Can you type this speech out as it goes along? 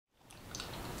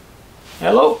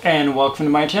Hello and welcome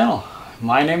to my channel.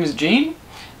 My name is Gene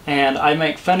and I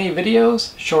make funny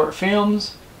videos, short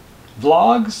films,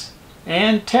 vlogs,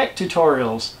 and tech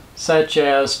tutorials such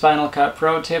as Final Cut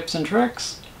Pro tips and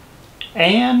tricks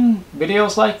and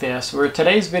videos like this, where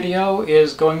today's video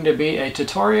is going to be a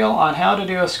tutorial on how to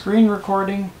do a screen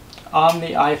recording on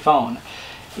the iPhone.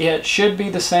 It should be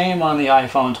the same on the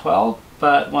iPhone 12,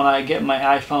 but when I get my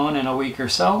iPhone in a week or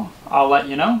so, I'll let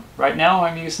you know. Right now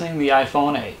I'm using the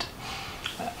iPhone 8.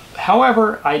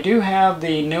 However, I do have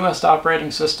the newest operating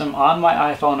system on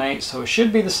my iPhone 8, so it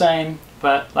should be the same,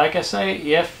 but like I say,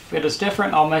 if it is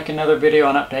different, I'll make another video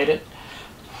and update it.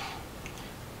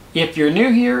 If you're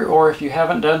new here, or if you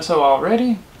haven't done so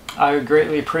already, I would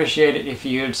greatly appreciate it if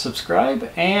you'd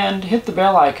subscribe and hit the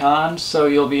bell icon so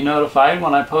you'll be notified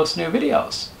when I post new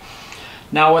videos.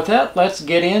 Now with that, let's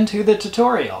get into the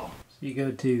tutorial. So you go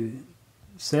to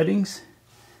Settings,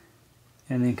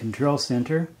 and then Control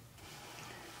Center,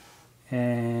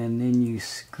 and then you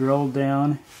scroll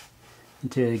down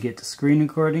until you get to screen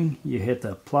recording. You hit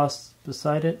the plus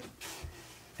beside it,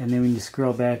 and then when you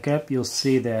scroll back up, you'll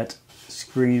see that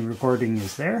screen recording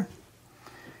is there.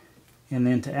 And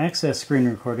then to access screen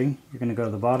recording, you're going to go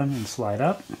to the bottom and slide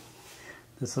up.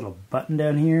 This little button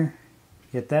down here,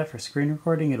 hit that for screen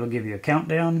recording. It'll give you a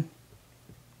countdown,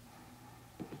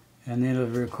 and then it'll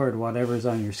record whatever's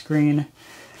on your screen.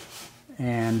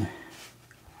 And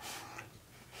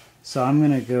so I'm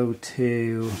going to go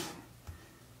to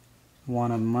one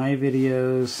of my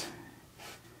videos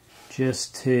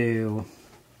just to,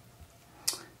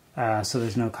 so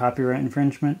there's no copyright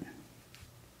infringement.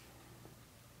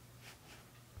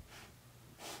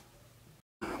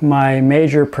 My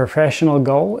major professional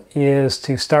goal is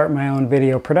to start my own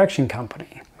video production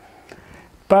company.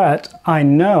 But I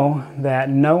know that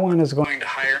no one is going to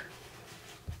hire.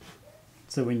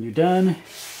 So when you're done,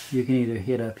 you can either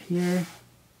hit up here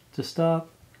to stop,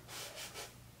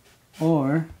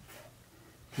 or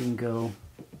you can go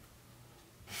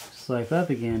swipe up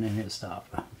again and hit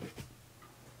stop.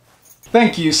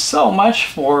 Thank you so much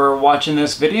for watching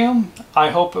this video.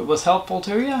 I hope it was helpful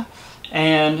to you,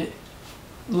 and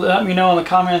let me know in the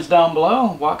comments down below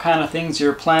what kind of things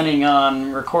you're planning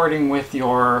on recording with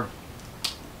your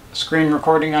screen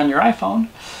recording on your iPhone.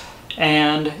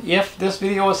 And if this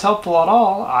video was helpful at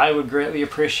all, I would greatly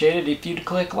appreciate it if you'd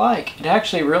click like. It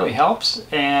actually really helps,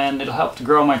 and it'll help to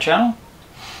grow my channel.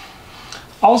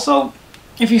 Also,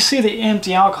 if you see the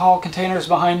empty alcohol containers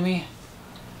behind me,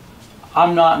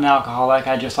 I'm not an alcoholic,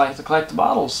 I just like to collect the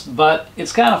bottles. But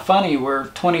it's kind of funny where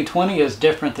 2020 is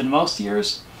different than most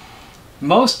years.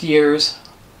 Most years,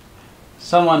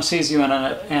 someone sees you in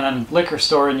a liquor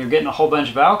store and you're getting a whole bunch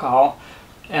of alcohol,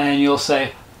 and you'll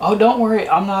say, "Oh, don't worry,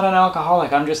 I'm not an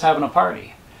alcoholic, I'm just having a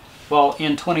party." Well,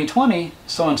 in 2020,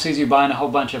 someone sees you buying a whole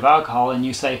bunch of alcohol and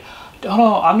you say, "Oh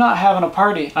no, I'm not having a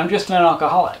party, I'm just an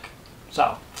alcoholic."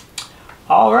 So,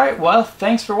 alright, well,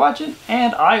 thanks for watching,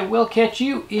 and I will catch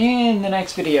you in the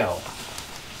next video.